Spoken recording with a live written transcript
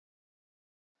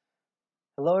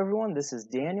Hello everyone, this is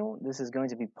Daniel. This is going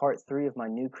to be part 3 of my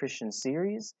new Christian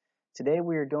series. Today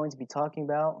we are going to be talking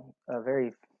about a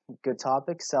very good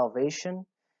topic, salvation.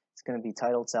 It's going to be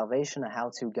titled Salvation, a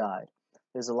How-To Guide.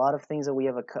 There's a lot of things that we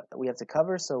have to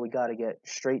cover, so we got to get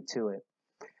straight to it.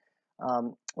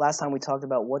 Last time we talked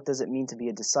about what does it mean to be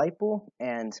a disciple,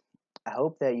 and I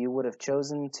hope that you would have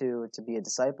chosen to be a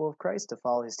disciple of Christ, to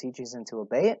follow his teachings and to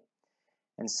obey it.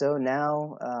 And so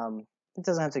now, it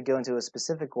doesn't have to go into a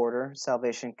specific order.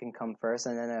 Salvation can come first,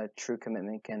 and then a true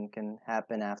commitment can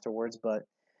happen afterwards. But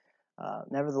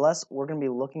nevertheless, we're going to be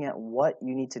looking at what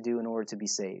you need to do in order to be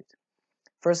saved.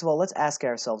 First of all, let's ask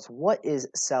ourselves, what is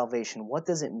salvation? What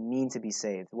does it mean to be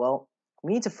saved? Well,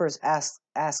 we need to first ask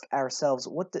ourselves,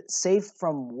 saved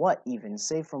from what even?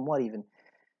 Saved from what even?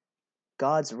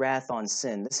 God's wrath on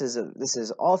sin. This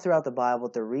is all throughout the Bible.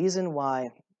 The reason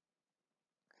why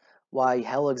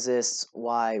hell exists,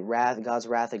 why God's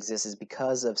wrath exists, is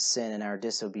because of sin and our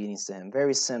disobedience to him.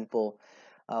 Very simple.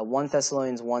 1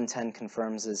 Thessalonians 1:10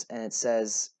 confirms this, and it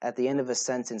says, at the end of a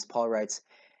sentence, Paul writes,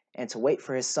 and to wait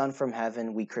for his Son from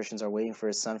heaven, we Christians are waiting for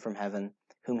his Son from heaven,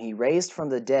 whom he raised from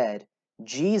the dead,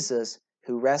 Jesus,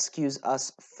 who rescues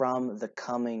us from the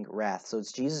coming wrath. So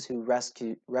it's Jesus who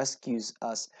rescues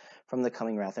us from the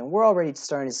coming wrath. And we're already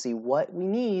starting to see what we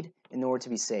need in order to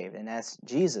be saved. And that's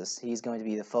Jesus. He's going to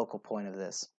be the focal point of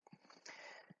this.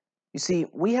 You see,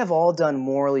 we have all done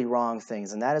morally wrong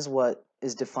things, and that is what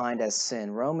is defined as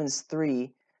sin. Romans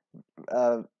 3,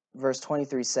 verse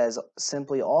 23 says,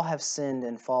 simply, all have sinned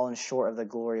and fallen short of the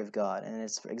glory of God. And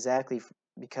it's exactly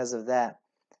because of that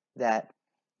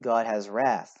God has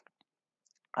wrath.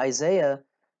 Isaiah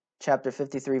chapter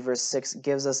 53 verse 6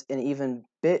 gives us an even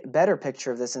better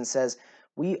picture of this and says,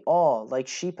 we all, like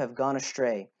sheep, have gone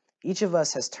astray. Each of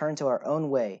us has turned to our own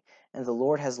way, and the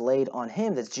Lord has laid on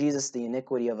him, that's Jesus, the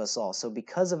iniquity of us all. So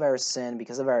because of our sin,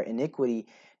 because of our iniquity,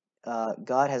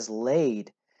 God has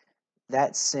laid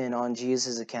that sin on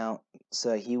Jesus' account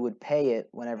so he would pay it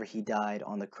whenever he died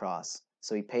on the cross.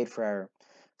 So he paid for our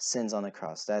sins on the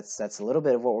cross. That's a little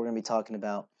bit of what we're going to be talking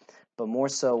about. But more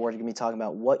so, we're going to be talking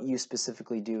about what you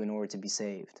specifically do in order to be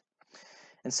saved.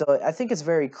 And so I think it's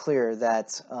very clear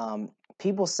that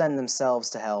people send themselves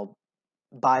to hell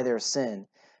by their sin.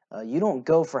 You don't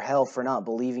go for hell for not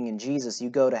believing in Jesus. You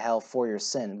go to hell for your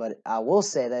sin. But I will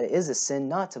say that it is a sin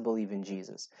not to believe in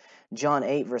Jesus. John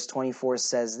 8, verse 24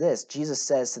 says this. Jesus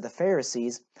says to the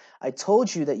Pharisees, I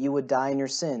told you that you would die in your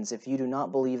sins. If you do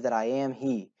not believe that I am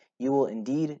he, you will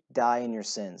indeed die in your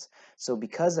sins. So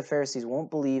because the Pharisees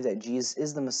won't believe that Jesus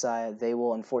is the Messiah, they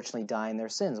will unfortunately die in their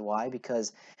sins. Why?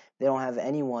 Because they don't have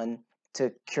anyone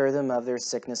to cure them of their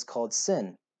sickness called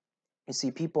sin. You see,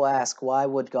 people ask, why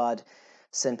would God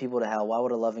send people to hell? Why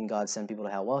would a loving God send people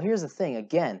to hell? Well, here's the thing.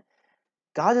 Again,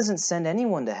 God doesn't send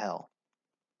anyone to hell.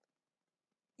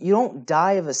 You don't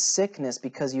die of a sickness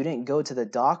because you didn't go to the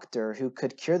doctor who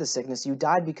could cure the sickness. You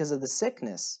died because of the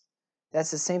sickness.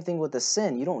 That's the same thing with the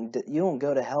sin. You don't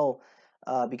go to hell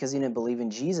because you didn't believe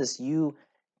in Jesus. You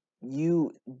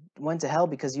went to hell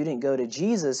because you didn't go to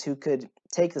Jesus who could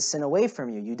take the sin away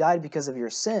from you. You died because of your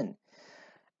sin.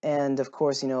 And of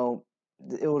course,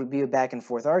 it would be a back and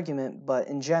forth argument, but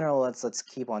in general, let's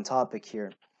keep on topic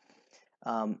here.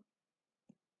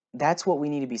 That's what we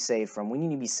need to be saved from. We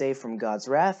need to be saved from God's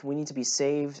wrath. We need to be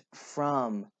saved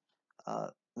from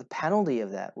the penalty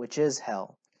of that, which is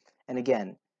hell. And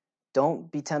again,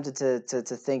 don't be tempted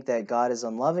to think that God is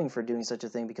unloving for doing such a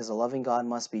thing, because a loving God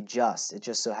must be just. It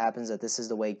just so happens that this is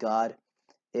the way God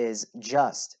is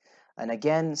just. And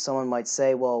again, someone might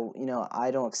say, well,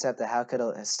 I don't accept that.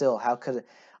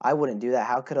 I wouldn't do that.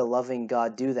 How could a loving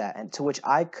God do that? And to which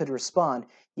I could respond,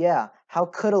 yeah, how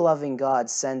could a loving God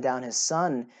send down his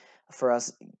Son for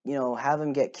us, have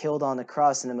him get killed on the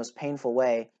cross in the most painful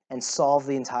way and solve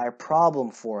the entire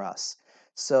problem for us?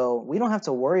 So we don't have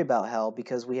to worry about hell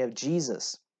because we have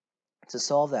Jesus to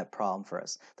solve that problem for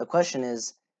us. The question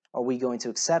is, are we going to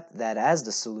accept that as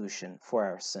the solution for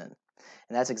our sin?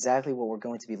 And that's exactly what we're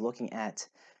going to be looking at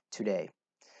today.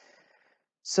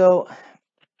 So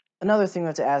another thing we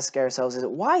have to ask ourselves is,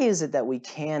 why is it that we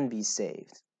can be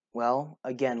saved? Well,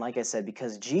 again, like I said,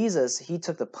 because Jesus, he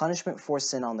took the punishment for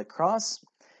sin on the cross,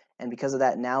 and because of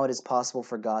that, now it is possible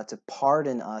for God to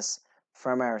pardon us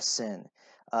from our sin.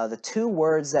 The two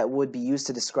words that would be used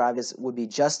to describe this would be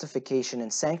justification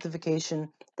and sanctification.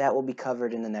 That will be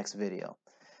covered in the next video.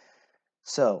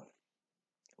 So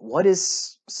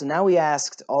now we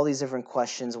asked all these different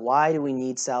questions. Why do we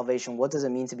need salvation? What does it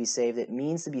mean to be saved? It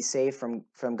means to be saved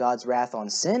from God's wrath on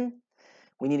sin.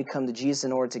 We need to come to Jesus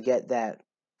in order to get that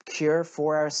cure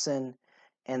for our sin.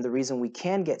 And the reason we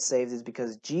can get saved is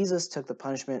because Jesus took the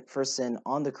punishment for sin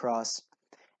on the cross.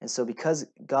 And so because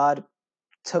God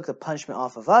took the punishment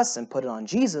off of us and put it on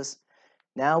Jesus,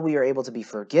 now we are able to be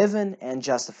forgiven and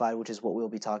justified, which is what we'll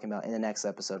be talking about in the next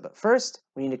episode. But first,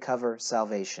 we need to cover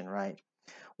salvation, right?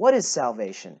 What is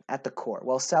salvation at the core?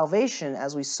 Well, salvation,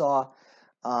 as we saw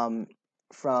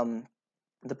from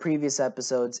the previous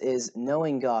episodes, is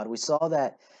knowing God. We saw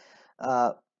that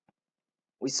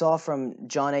we saw from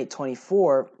John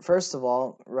 8:24, first of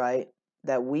all, right,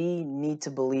 that we need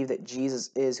to believe that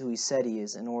Jesus is who he said he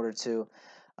is in order to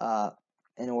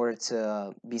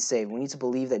be saved. We need to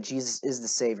believe that Jesus is the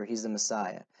Savior, he's the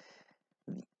Messiah.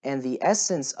 And the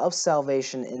essence of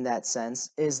salvation in that sense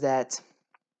is that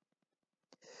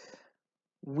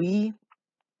we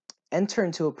enter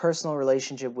into a personal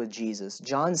relationship with Jesus.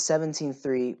 John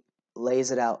 17:3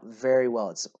 lays it out very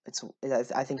well.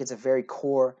 I think it's a very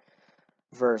core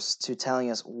verse to telling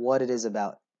us what it is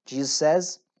about. Jesus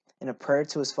says in a prayer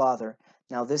to his Father,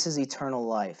 "Now this is eternal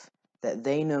life, that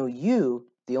they know you,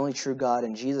 the only true God,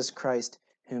 and Jesus Christ,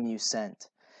 whom you sent."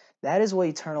 That is what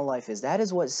eternal life is. That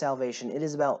is what salvation. It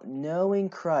is about knowing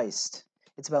Christ.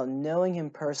 It's about knowing him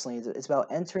personally. It's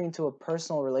about entering into a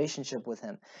personal relationship with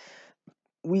him.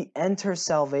 We enter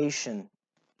salvation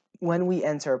when we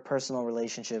enter a personal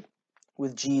relationship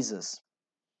with Jesus.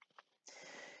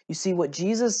 You see, what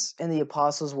Jesus and the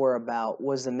apostles were about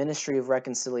was the ministry of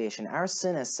reconciliation. Our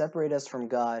sin has separated us from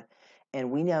God, and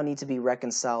we now need to be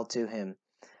reconciled to him.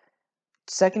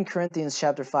 2 Corinthians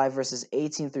chapter 5, verses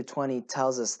 18 through 20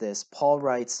 tells us this. Paul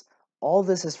writes, "All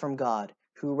this is from God,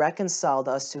 who reconciled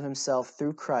us to himself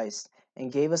through Christ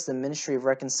and gave us the ministry of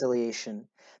reconciliation,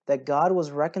 that God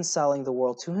was reconciling the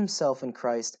world to himself in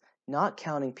Christ, not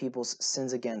counting people's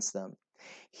sins against them.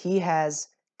 He has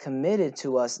committed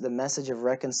to us the message of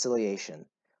reconciliation.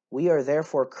 We are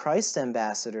therefore Christ's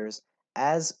ambassadors,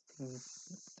 as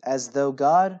though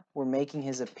God were making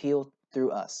his appeal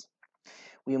through us.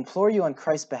 We implore you on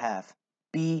Christ's behalf,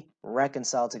 be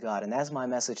reconciled to God." And that's my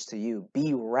message to you.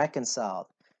 Be reconciled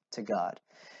to God.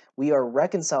 We are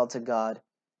reconciled to God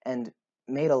and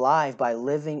made alive by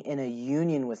living in a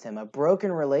union with him. A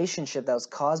broken relationship that was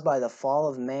caused by the fall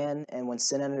of man and when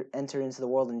sin entered into the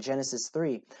world in Genesis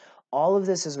 3. All of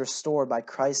this is restored by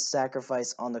Christ's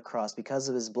sacrifice on the cross. Because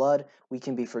of his blood, we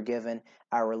can be forgiven.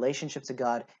 Our relationship to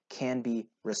God can be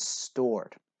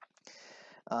restored.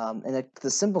 And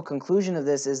the simple conclusion of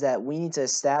this is that we need to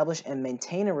establish and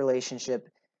maintain a relationship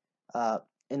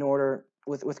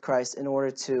with Christ in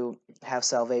order to have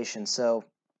salvation. So,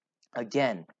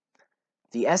 again,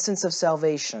 the essence of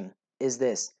salvation is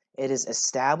this: it is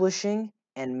establishing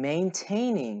and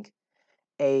maintaining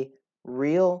a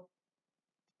real,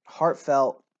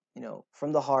 heartfelt,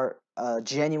 from the heart,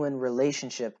 genuine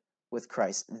relationship with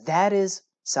Christ. That is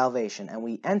salvation, and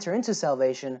we enter into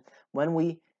salvation when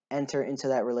we enter into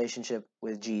that relationship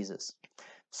with Jesus.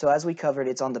 So as we covered,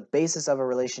 it's on the basis of a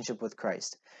relationship with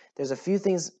Christ. There's a few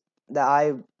things that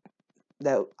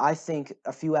I think,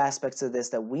 a few aspects of this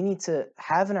that we need to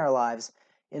have in our lives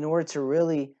in order to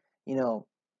really,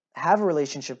 have a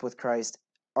relationship with Christ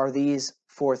are these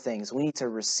four things. We need to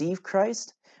receive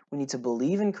Christ, we need to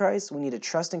believe in Christ, we need to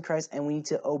trust in Christ, and we need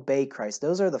to obey Christ.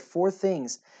 Those are the four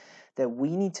things that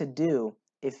we need to do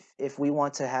if we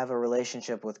want to have a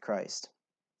relationship with Christ.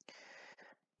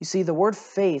 You see, the word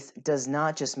faith does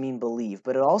not just mean believe,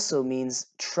 but it also means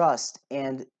trust.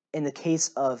 And in the case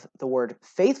of the word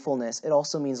faithfulness, it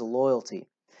also means loyalty.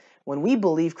 When we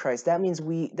believe Christ, that means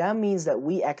that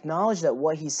we acknowledge that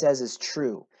what he says is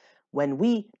true. When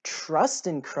we trust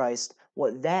in Christ,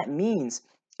 what that means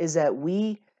is that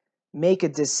we make a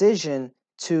decision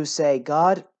to say,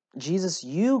 "God, Jesus,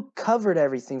 you covered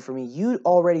everything for me. You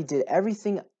already did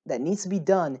everything that needs to be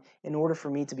done in order for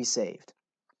me to be saved.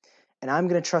 And I'm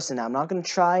going to trust in that. I'm not going to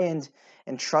try and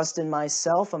trust in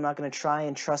myself. I'm not going to try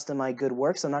and trust in my good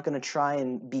works. I'm not going to try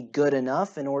and be good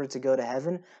enough in order to go to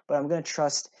heaven. But I'm going to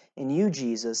trust in you,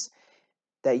 Jesus,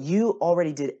 that you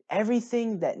already did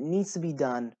everything that needs to be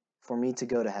done for me to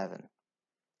go to heaven."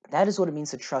 That is what it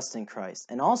means to trust in Christ.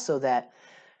 And also that,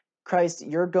 "Christ,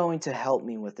 you're going to help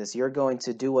me with this. You're going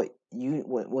to do what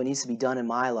needs to be done in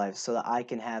my life so that I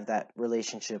can have that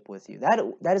relationship with you."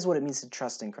 That is what it means to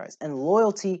trust in Christ. And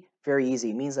loyalty, very easy.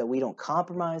 It means that we don't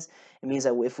compromise. It means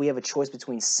that if we have a choice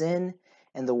between sin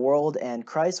and the world and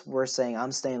Christ, we're saying,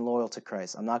 "I'm staying loyal to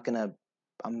Christ. I'm not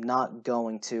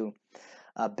going to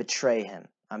betray him.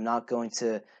 I'm not going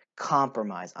to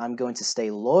compromise. I'm going to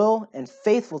stay loyal and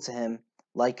faithful to him,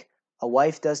 like a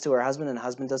wife does to her husband and a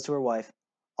husband does to her wife,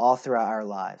 all throughout our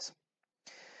lives."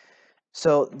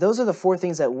 So those are the four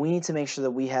things that we need to make sure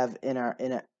that we have in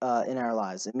our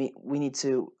lives. We need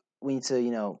to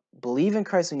believe in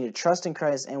Christ, we need to trust in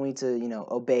Christ, and we need to,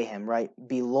 obey him, right?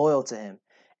 Be loyal to him.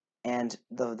 And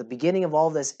the beginning of all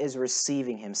this is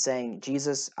receiving him, saying,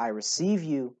 Jesus, I receive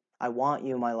you. I want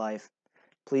you in my life.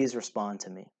 Please respond to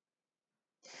me.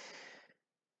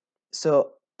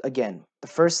 So, again, the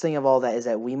first thing of all that is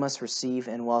that we must receive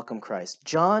and welcome Christ.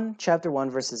 John chapter 1,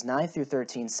 verses 9 through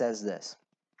 13 says this.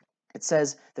 It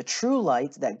says, the true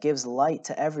light that gives light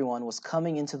to everyone was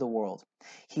coming into the world.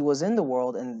 He was in the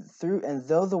world, and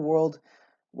though the world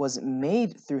was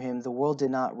made through him, the world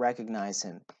did not recognize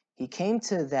him. He came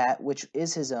to that which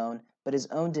is his own, but his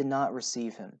own did not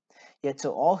receive him. Yet to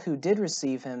all who did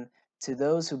receive him, to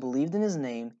those who believed in his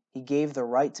name, he gave the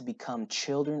right to become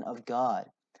children of God.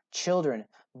 Children,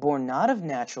 born not of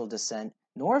natural descent,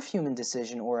 nor of human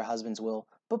decision or a husband's will,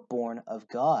 but born of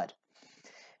God.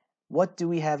 What do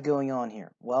we have going on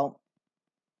here? Well,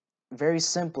 very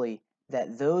simply,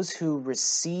 that those who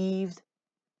received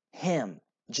him,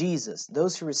 Jesus,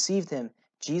 those who received him,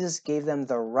 Jesus gave them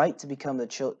the right to become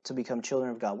children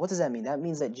of God. What does that mean? That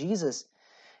means that Jesus,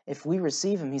 if we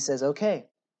receive him, he says, okay,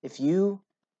 if you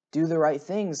do the right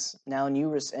things now, and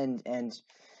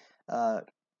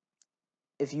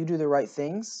if you do the right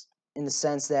things, in the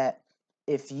sense that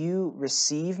if you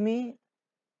receive me,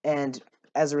 and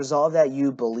as a result of that,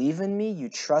 you believe in me, you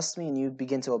trust me, and you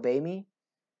begin to obey me,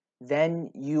 then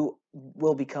you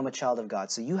will become a child of God.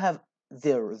 So you have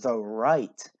the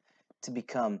right to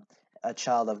become a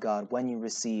child of God when you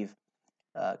receive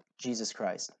Jesus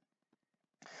Christ.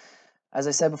 As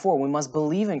I said before, we must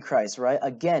believe in Christ, right?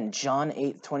 Again, John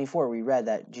 8:24, we read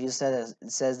that Jesus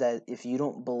says that if you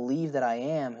don't believe that I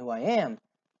am who I am,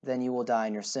 then you will die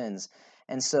in your sins.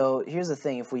 And so here's the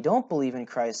thing: if we don't believe in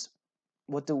Christ,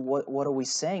 what are we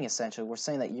saying essentially? We're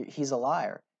saying that he's a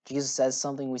liar. Jesus says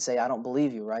something, we say, I don't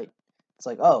believe you, right? It's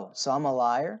like, oh, so I'm a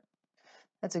liar?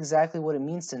 That's exactly what it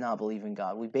means to not believe in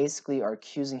God. We basically are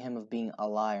accusing him of being a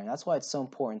liar. And that's why it's so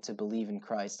important to believe in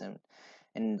Christ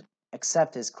and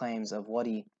accept his claims of what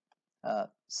he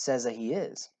says that he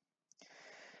is.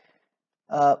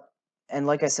 And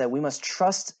like I said, we must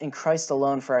trust in Christ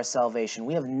alone for our salvation.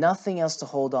 We have nothing else to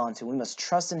hold on to. We must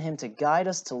trust in him to guide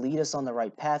us, to lead us on the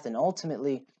right path, and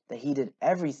ultimately that he did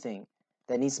everything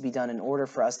that needs to be done in order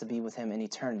for us to be with him in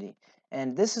eternity.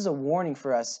 And this is a warning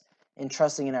for us in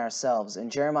trusting in ourselves. In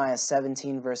Jeremiah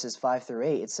 17, verses 5 through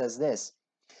 8, it says this.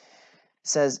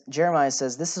 Jeremiah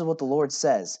says, this is what the Lord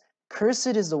says.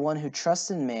 Cursed is the one who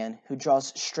trusts in man, who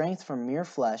draws strength from mere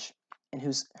flesh, and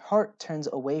whose heart turns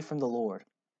away from the Lord.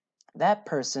 That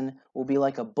person will be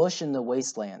like a bush in the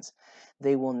wastelands.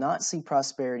 They will not see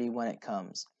prosperity when it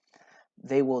comes.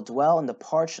 They will dwell in the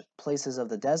parched places of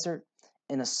the desert,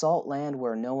 in a salt land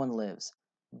where no one lives.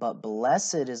 But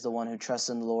blessed is the one who trusts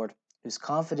in the Lord, whose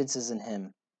confidence is in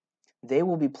him. They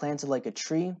will be planted like a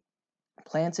tree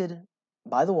planted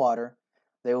by the water.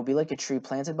 They will be like a tree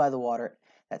planted by the water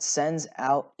that sends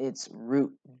out its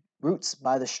roots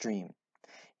by the stream.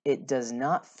 It does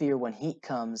not fear when heat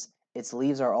comes. Its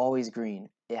leaves are always green.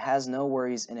 It has no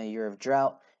worries in a year of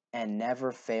drought and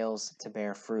never fails to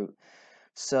bear fruit.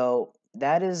 So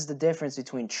that is the difference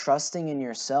between trusting in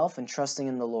yourself and trusting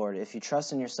in the Lord. If you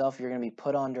trust in yourself, you're going to be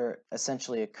put under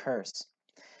essentially a curse,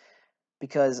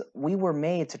 because we were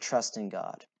made to trust in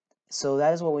God. So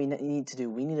that is what we need to do.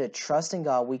 We need to trust in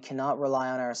God. We cannot rely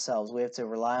on ourselves. We have to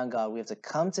rely on God. We have to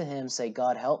come to him, say,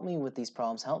 God, help me with these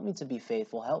problems. Help me to be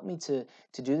faithful. Help me to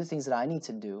do the things that I need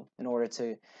to do in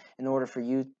order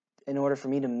for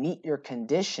me to meet your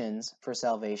conditions for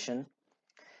salvation.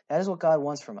 That is what God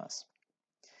wants from us.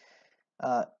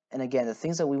 And again, the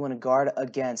things that we want to guard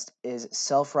against is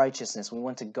self-righteousness. We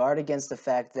want to guard against the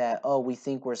fact that, oh, we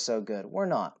think we're so good. We're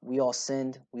not. We all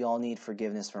sinned. We all need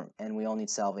forgiveness and we all need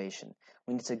salvation.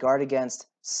 We need to guard against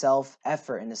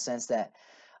self-effort in the sense that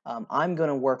I'm going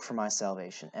to work for my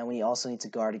salvation. And we also need to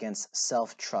guard against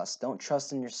self-trust. Don't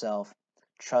trust in yourself.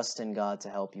 Trust in God to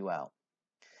help you out.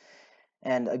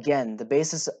 And again,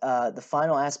 the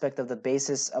final aspect of the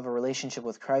basis of a relationship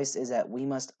with Christ is that we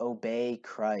must obey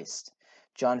Christ.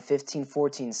 John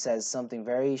 15:14 says something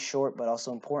very short but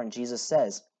also important. Jesus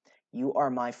says, you are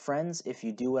my friends if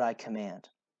you do what I command.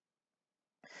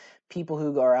 People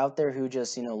who are out there who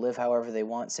just, live however they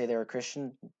want, say they're a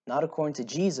Christian, not according to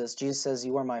Jesus. Jesus says,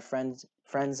 you are my friends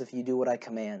if you do what I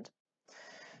command.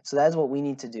 So that is what we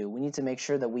need to do. We need to make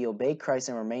sure that we obey Christ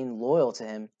and remain loyal to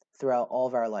him throughout all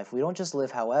of our life. We don't just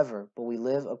live however, but we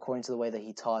live according to the way that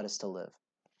he taught us to live.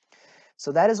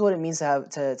 So that is what it means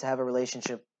to have a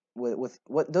relationship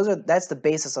that's the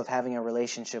basis of having a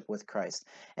relationship with Christ.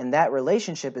 And that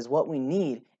relationship is what we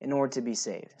need in order to be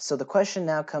saved. So the question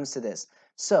now comes to this.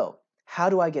 So, how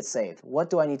do I get saved? What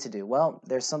do I need to do? Well,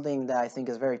 there's something that I think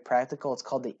is very practical. It's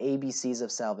called the ABCs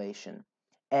of salvation.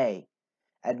 A,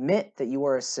 admit that you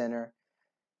are a sinner.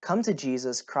 Come to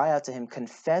Jesus, cry out to him,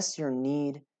 confess your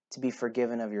need to be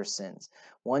forgiven of your sins.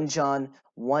 1 John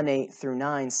 1:8 through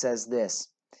 9 says this,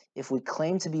 if we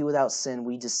claim to be without sin,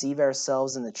 we deceive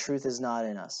ourselves and the truth is not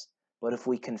in us. But if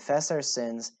we confess our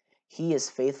sins, he is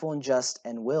faithful and just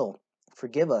and will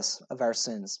forgive us of our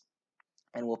sins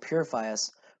and will purify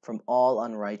us from all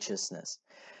unrighteousness.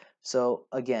 So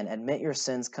again, admit your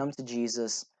sins, come to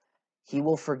Jesus. He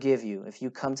will forgive you. If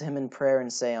you come to him in prayer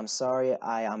and say, I'm sorry,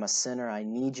 I'm a sinner, I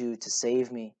need you to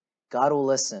save me, God will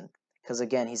listen. Because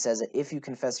again, he says that if you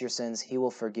confess your sins, he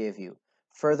will forgive you.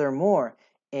 Furthermore,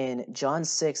 in John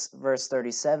 6, verse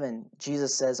 37,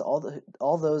 Jesus says,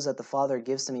 all those that the Father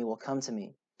gives to me will come to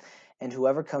me. And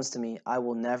whoever comes to me, I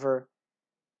will never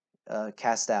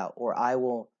cast out, or I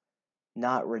will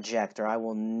not reject, or I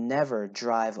will never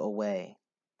drive away.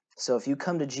 So if you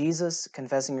come to Jesus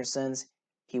confessing your sins,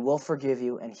 he will forgive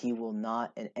you and he will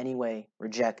not in any way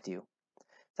reject you.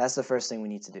 That's the first thing we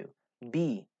need to do.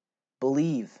 B,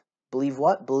 believe. Believe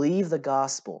what? Believe the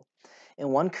gospel. In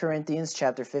 1 Corinthians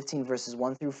chapter 15, verses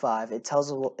 1 through 5, it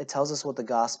tells us what the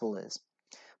gospel is.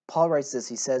 Paul writes this,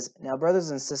 he says, now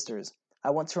brothers and sisters,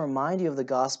 I want to remind you of the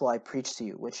gospel I preached to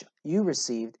you, which you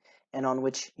received and on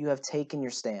which you have taken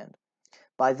your stand.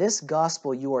 By this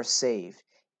gospel you are saved,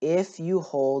 if you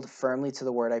hold firmly to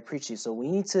the word I preach to you. So we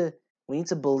need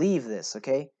to believe this,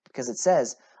 okay? Because it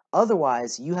says,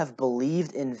 otherwise you have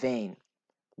believed in vain.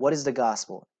 What is the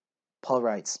gospel? Paul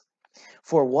writes,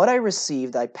 for what I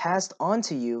received I passed on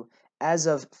to you as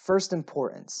of first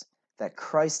importance, that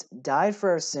Christ died for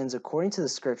our sins according to the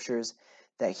scriptures,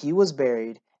 that he was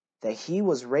buried, that he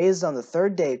was raised on the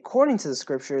third day according to the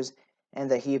scriptures, and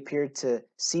that he appeared to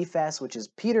Cephas, which is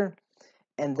Peter,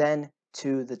 and then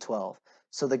to the 12.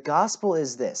 So the gospel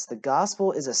is this. The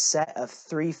gospel is a set of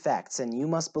 3 facts, and you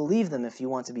must believe them if you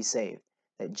want to be saved.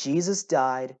 That Jesus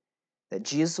died, that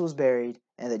Jesus was buried,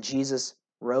 and that Jesus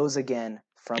rose again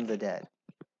from the dead.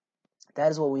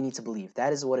 That is what we need to believe.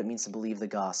 That is what it means to believe the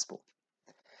gospel.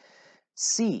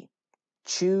 C,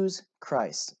 choose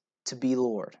Christ to be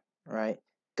Lord, right?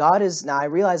 Now I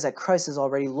realize that Christ is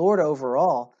already Lord over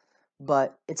all,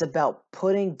 but it's about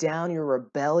putting down your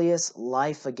rebellious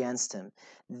life against him.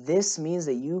 This means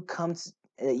that you come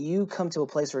to a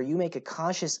place where you make a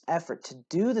conscious effort to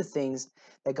do the things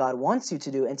that God wants you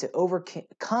to do and to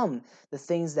overcome the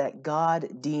things that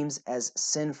God deems as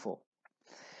sinful.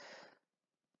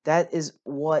 That is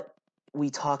what we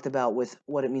talked about with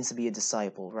what it means to be a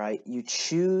disciple, right? You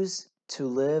choose to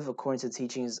live according to the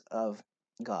teachings of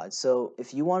God. So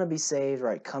if you want to be saved,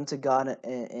 right, come to God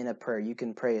in a prayer. You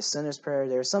can pray a sinner's prayer.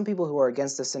 There are some people who are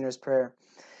against the sinner's prayer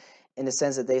in the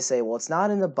sense that they say, well, it's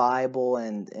not in the Bible,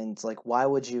 and it's like, why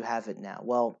would you have it now?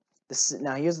 Well,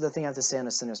 now here's the thing I have to say on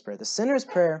the sinner's prayer. The sinner's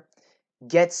prayer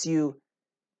gets you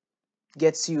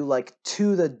like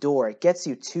to the door. It gets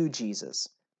you to Jesus.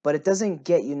 But it doesn't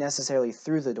get you necessarily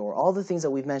through the door. All the things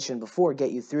that we've mentioned before get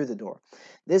you through the door.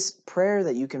 This prayer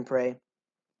that you can pray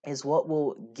is what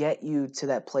will get you to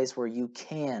that place where you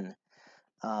can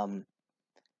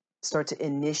start to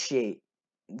initiate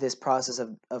this process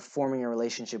of forming a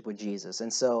relationship with Jesus.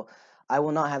 And so I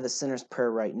will not have the sinner's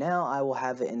prayer right now. I will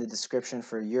have it in the description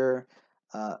for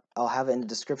I'll have it in the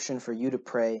description for you to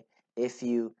pray if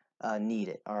you need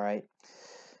it, all right?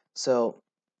 So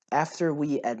after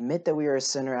we admit that we are a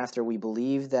sinner, after we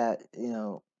believe that,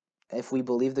 if we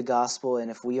believe the gospel and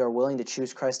if we are willing to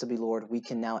choose Christ to be Lord, we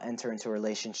can now enter into a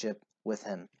relationship with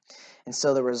him. And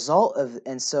so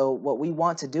what we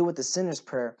want to do with the sinner's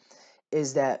prayer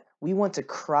is that we want to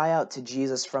cry out to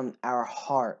Jesus from our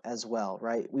heart as well,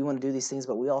 right? We want to do these things,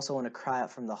 but we also want to cry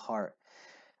out from the heart.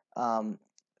 2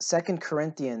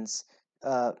 Corinthians,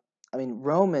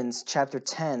 Romans chapter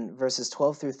 10, verses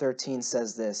 12 through 13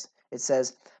 says this. It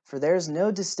says, for there is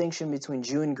no distinction between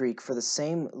Jew and Greek, for the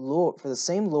same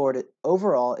Lord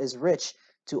over all is rich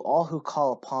to all who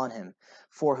call upon him.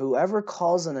 For whoever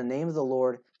calls on the name of the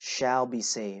Lord shall be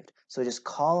saved. So just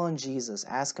call on Jesus,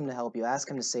 ask him to help you, ask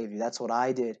him to save you. That's what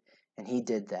I did, and he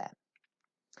did that.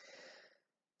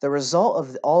 The result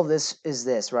of all this is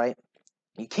this, right?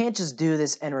 You can't just do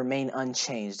this and remain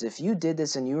unchanged. If you did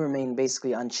this and you remain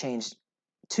basically unchanged,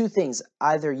 2 things.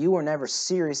 Either you were never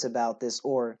serious about this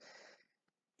or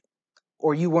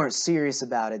you weren't serious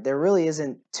about it. There really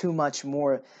isn't too much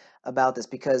more about this,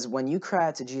 because when you cry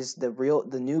out to Jesus,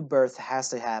 the new birth has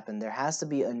to happen. There has to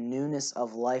be a newness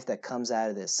of life that comes out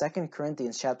of this. 2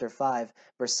 Corinthians chapter 5,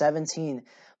 verse 17,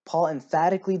 Paul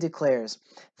emphatically declares,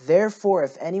 therefore,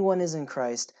 if anyone is in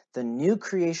Christ, The new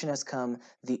creation has come.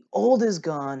 The old is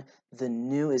gone. The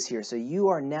new is here. So you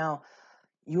are now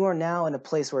in a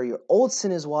place where your old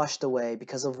sin is washed away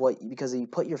because you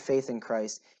put your faith in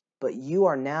Christ, but you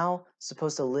are now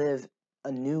supposed to live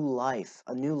a new life,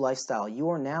 a new lifestyle. You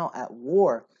are now at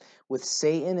war with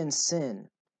Satan and sin.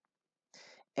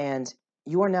 And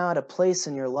you are now at a place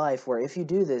in your life where if you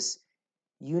do this,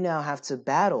 you now have to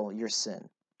battle your sin.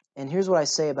 And here's what I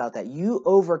say about that. You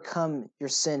overcome your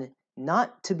sin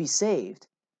not to be saved,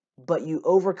 but you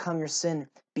overcome your sin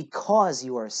because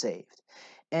you are saved.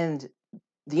 And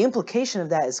the implication of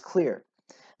that is clear,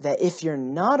 that if you're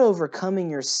not overcoming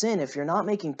your sin, if you're not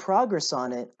making progress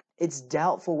on it, it's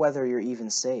doubtful whether you're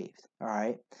even saved, all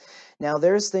right? Now,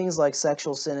 there's things like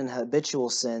sexual sin and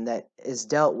habitual sin that is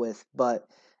dealt with,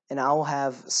 and I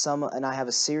have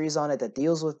a series on it that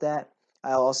deals with that.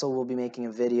 I also will be making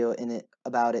a video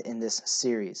about it in this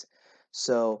series.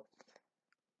 So,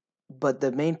 but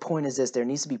the main point is this: there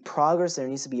needs to be progress, there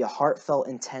needs to be a heartfelt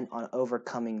intent on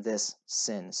overcoming this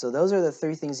sin. So those are the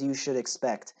three things you should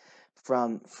expect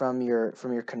from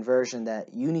your conversion,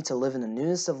 that you need to live in the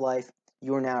newness of life.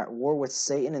 You are now at war with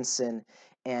Satan and sin,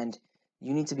 and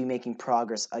you need to be making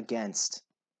progress against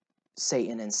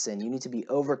Satan and sin. You need to be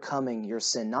overcoming your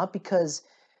sin,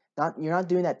 you're not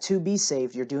doing that to be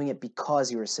saved, you're doing it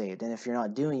because you were saved. And if you're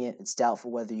not doing it, it's doubtful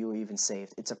whether you were even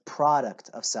saved. It's a product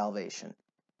of salvation.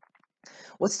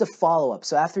 What's the follow-up?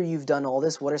 So after you've done all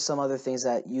this, what are some other things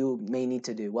that you may need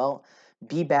to do? Well,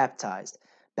 be baptized.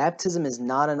 Baptism is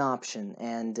not an option,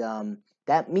 and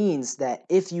that means that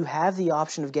if you have the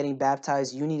option of getting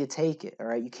baptized, you need to take it, all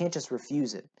right? You can't just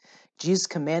refuse it. Jesus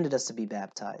commanded us to be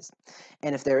baptized.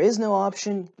 And if there is no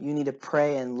option, you need to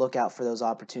pray and look out for those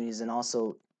opportunities, and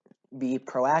also be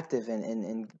proactive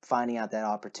in finding out that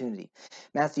opportunity.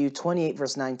 Matthew 28,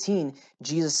 verse 19,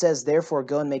 Jesus says, "Therefore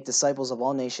go and make disciples of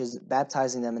all nations,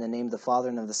 baptizing them in the name of the Father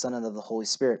and of the Son and of the Holy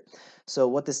Spirit." So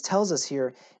what this tells us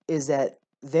here is that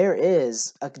there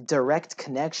is a direct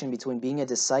connection between being a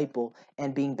disciple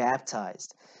and being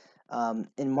baptized.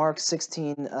 In Mark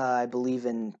 16, I believe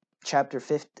in chapter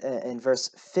 15, in verse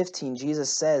 15, Jesus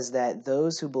says that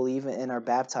those who believe and are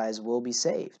baptized will be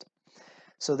saved.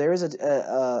 So there is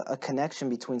a connection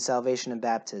between salvation and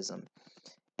baptism.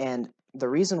 And the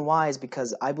reason why is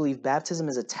because I believe baptism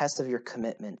is a test of your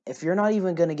commitment. If you're not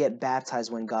even going to get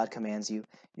baptized when God commands you,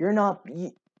 you're not,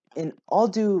 in all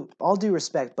due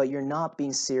respect, but you're not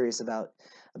being serious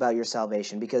about your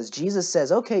salvation. Because Jesus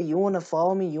says, okay, you want to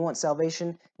follow me, you want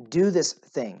salvation, do this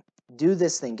thing,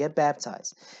 get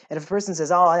baptized. And if a person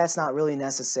says, oh, that's not really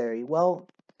necessary, well,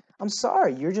 I'm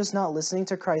sorry, you're just not listening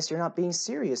to Christ. You're not being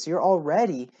serious. You're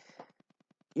already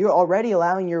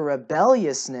allowing your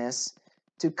rebelliousness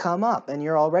to come up, and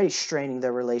you're already straining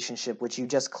the relationship which you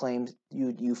just claimed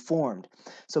you formed.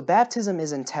 So baptism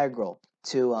is integral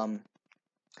to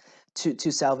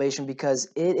salvation, because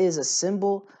it is a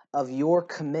symbol of your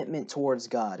commitment towards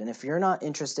God. And if you're not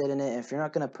interested in it, if you're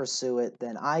not going to pursue it,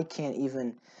 then I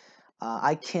cannot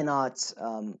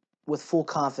with full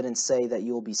confidence say that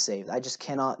you will be saved. I just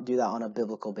cannot do that on a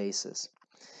biblical basis.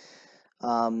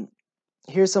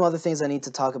 Here's some other things I need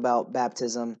to talk about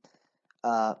baptism.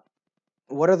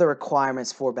 What are the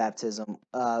requirements for baptism?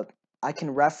 I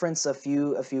can reference a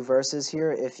few verses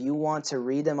here. If you want to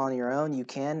read them on your own, you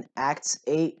can. Acts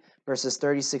 8, verses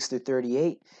 36 through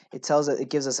 38. It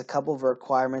gives us a couple of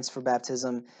requirements for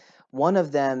baptism. One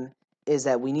of them is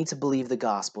that we need to believe the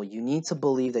gospel. You need to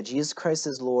believe that Jesus Christ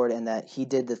is Lord and that he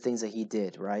did the things that he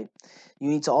did, right? You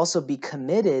need to also be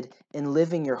committed in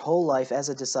living your whole life as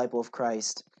a disciple of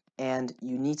Christ, and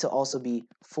you need to also be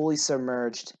fully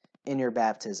submerged in your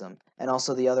baptism. And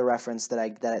also the other reference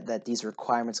that these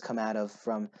requirements come out of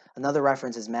from another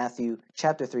reference is Matthew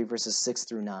chapter 3, verses 6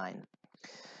 through 9.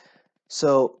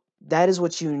 So that is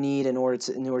what you need in order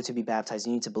to be baptized.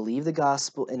 You need to believe the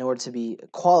gospel in order to be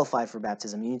qualified for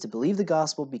baptism. You need to believe the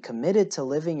gospel, be committed to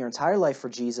living your entire life for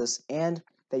Jesus, and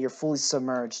that you're fully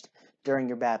submerged during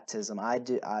your baptism.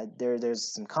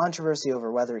 There's some controversy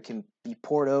over whether it can be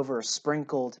poured over or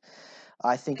sprinkled.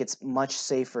 I think it's much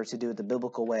safer to do it the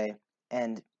biblical way,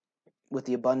 and with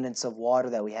the abundance of water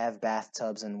that we have,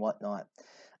 bathtubs and whatnot,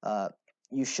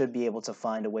 you should be able to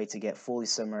find a way to get fully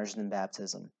submerged in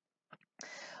baptism.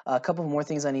 A couple more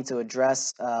things I need to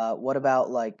address. What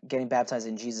about like getting baptized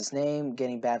in Jesus' name,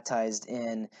 getting baptized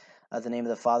in the name of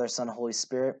the Father, Son, and Holy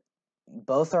Spirit?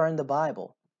 Both are in the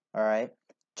Bible, all right?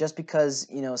 Just because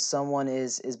someone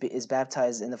is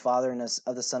baptized in the Father and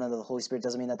of the Son and of the Holy Spirit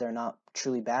doesn't mean that they're not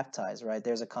truly baptized, right?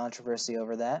 There's a controversy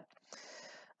over that.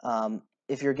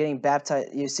 if you're getting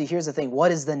baptized, you see, here's the thing: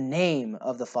 what is the name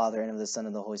of the Father and of the Son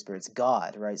and of the Holy Spirit? It's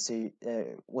God, right? So,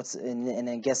 and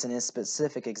I guess in this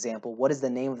specific example, what is the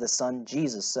name of the Son?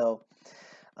 Jesus. So,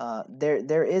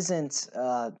 there isn't.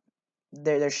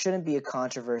 There shouldn't be a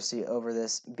controversy over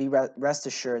this. Rest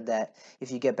assured that if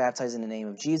you get baptized in the name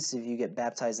of Jesus, if you get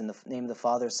baptized in the name of the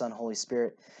Father, Son, Holy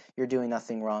Spirit, you're doing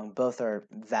nothing wrong. Both are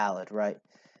valid, right?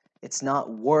 It's not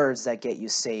words that get you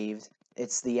saved.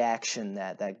 It's the action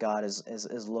that God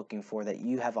is looking for, that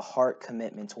you have a heart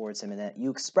commitment towards Him, and that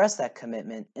you express that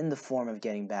commitment in the form of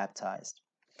getting baptized.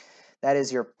 That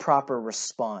is your proper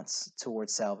response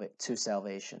towards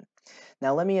salvation.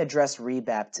 Now, let me address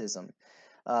rebaptism.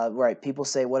 Right, people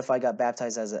say, what if I got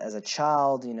baptized as a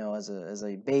child, as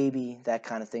a baby, that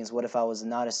kind of things. What if I was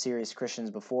not a serious Christian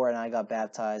before and I got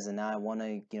baptized and now I want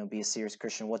to, be a serious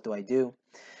Christian? What do I do?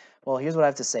 Well, here's what I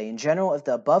have to say. In general, if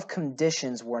the above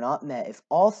conditions were not met, if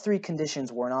all three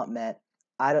conditions were not met,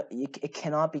 it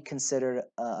cannot be considered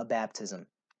a baptism.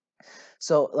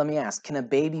 So let me ask, can a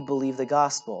baby believe the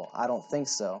gospel? I don't think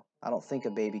so. I don't think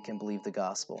a baby can believe the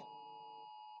gospel.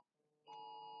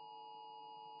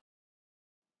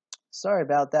 Sorry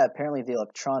about that. Apparently the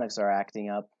electronics are acting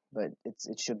up, but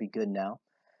it should be good now.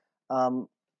 Um,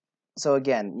 so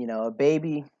again, a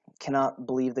baby cannot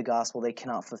believe the gospel. They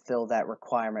cannot fulfill that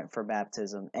requirement for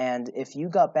baptism. And if you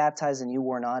got baptized and you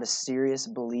were not a serious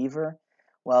believer,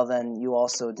 well, then you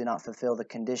also did not fulfill the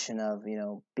condition of,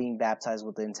 being baptized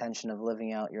with the intention of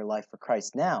living out your life for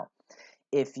Christ. Now,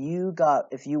 if you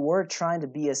were trying to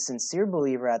be a sincere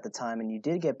believer at the time and you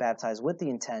did get baptized with the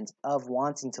intent of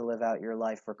wanting to live out your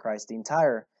life for Christ, the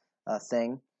entire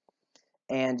thing,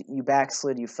 and you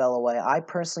backslid, you fell away, I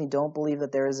personally don't believe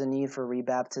that there is a need for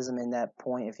rebaptism in that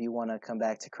point if you want to come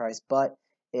back to Christ. But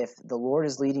if the Lord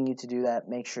is leading you to do that,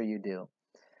 make sure you do.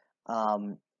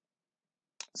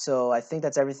 So I think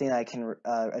that's everything that I can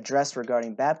address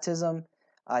regarding baptism.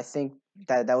 I think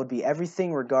that would be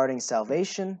everything regarding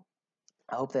salvation.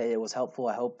 I hope that it was helpful.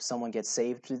 I hope someone gets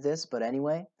saved through this. But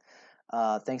anyway,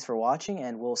 thanks for watching,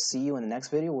 and we'll see you in the next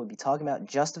video. We'll be talking about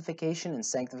justification and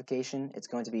sanctification. It's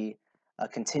going to be a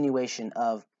continuation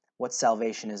of what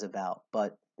salvation is about.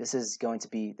 But this is going to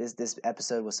be, this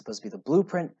episode was supposed to be the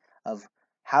blueprint of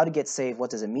how to get saved, what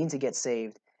does it mean to get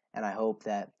saved, and I hope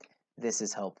that this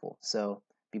is helpful. So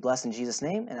be blessed in Jesus'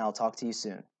 name, and I'll talk to you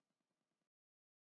soon.